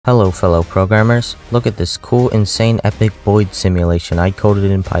Hello fellow programmers, look at this cool, insane, epic BOIDS simulation I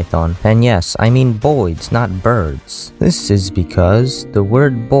coded in Python. And yes, I mean BOIDS, not birds. This is because the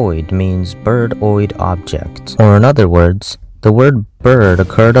word BOID means birdoid object. Or in other words, the word bird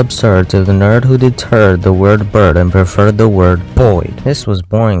occurred absurd to the nerd who deterred the word bird and preferred the word BOID. This was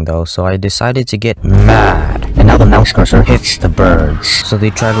boring though, so I decided to get mad. And now the mouse cursor hits the birds, so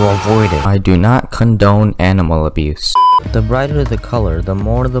they try to avoid it. I do not condone animal abuse. The brighter the color, the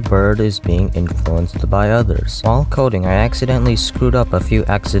more the bird is being influenced by others. While coding, I accidentally screwed up a few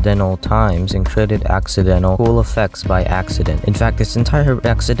accidental times and created accidental cool effects by accident. In fact, this entire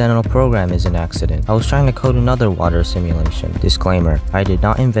accidental program is an accident. I was trying to code another water simulation. Disclaimer, I did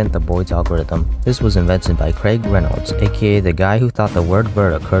not invent the BOIDS algorithm. This was invented by Craig Reynolds, aka the guy who thought the word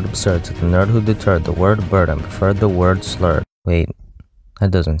bird occurred absurd to the nerd who deterred the word bird and preferred the word slurred. Wait, that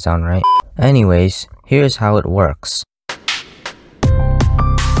doesn't sound right. Anyways, here's how it works.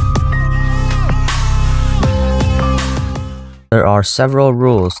 There are several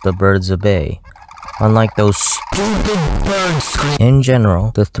rules the birds obey. Unlike those stupid birds. In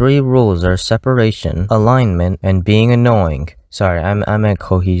general, the three rules are separation, alignment, and being annoying. Sorry, I meant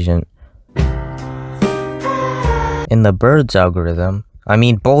cohesion. In the BOIDS algorithm,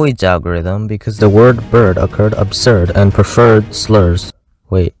 because the word bird occurred absurd and preferred slurs.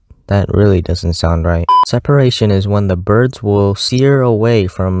 Wait, that really doesn't sound right. Separation is when the birds will steer away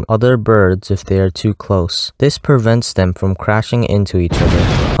from other birds if they are too close. This prevents them from crashing into each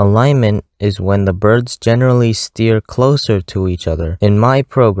other. Alignment is when the birds generally steer closer to each other. In my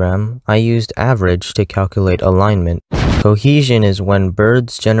program, I used average to calculate alignment. Cohesion is when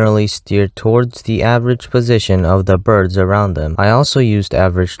birds generally steer towards the average position of the birds around them. I also used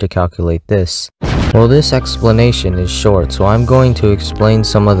average to calculate this. Well, this explanation is short, so I'm going to explain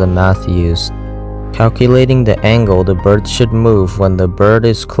some of the math used. Calculating the angle the bird should move when the bird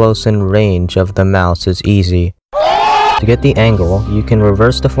is close in range of the mouse is easy. To get the angle, you can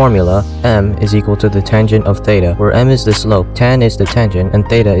reverse the formula. M is equal to the tangent of theta, where M is the slope, tan is the tangent, and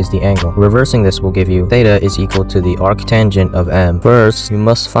theta is the angle. Reversing this will give you theta is equal to the arctangent of M. First, you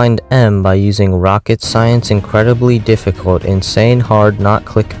must find M by using rocket science incredibly difficult, insane hard, not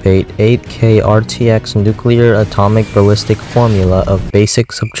clickbait, 8K RTX nuclear atomic ballistic formula of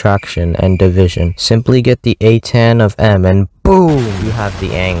basic subtraction and division. Simply get the atan of M and boom! You have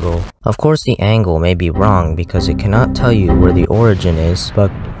the angle. Of course, the angle may be wrong because it cannot tell you where the origin is,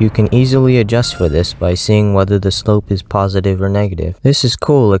 but you can easily adjust for this by seeing whether the slope is positive or negative. This is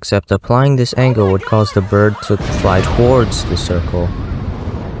cool, except applying this angle would cause the bird to fly towards the circle.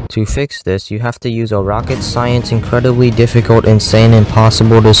 To fix this, you have to use a rocket science incredibly difficult, insane,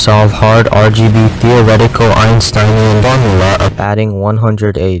 impossible to solve hard RGB theoretical Einsteinian formula of adding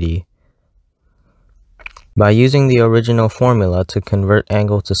 180. By using the original formula to convert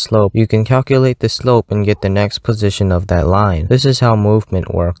angle to slope, you can calculate the slope and get the next position of that line. This is how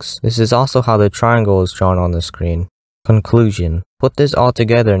movement works. This is also how the triangle is drawn on the screen. Conclusion. Put this all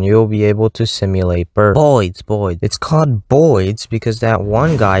together and you'll be able to simulate birds. BOIDS. It's called BOIDS because that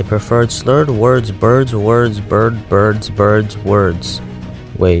one guy preferred slurred words, birds, words, bird, birds, birds, words.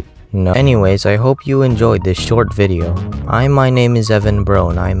 Wait, no. Anyways, I hope you enjoyed this short video. My name is Evan Bro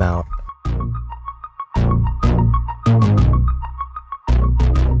and I'm out.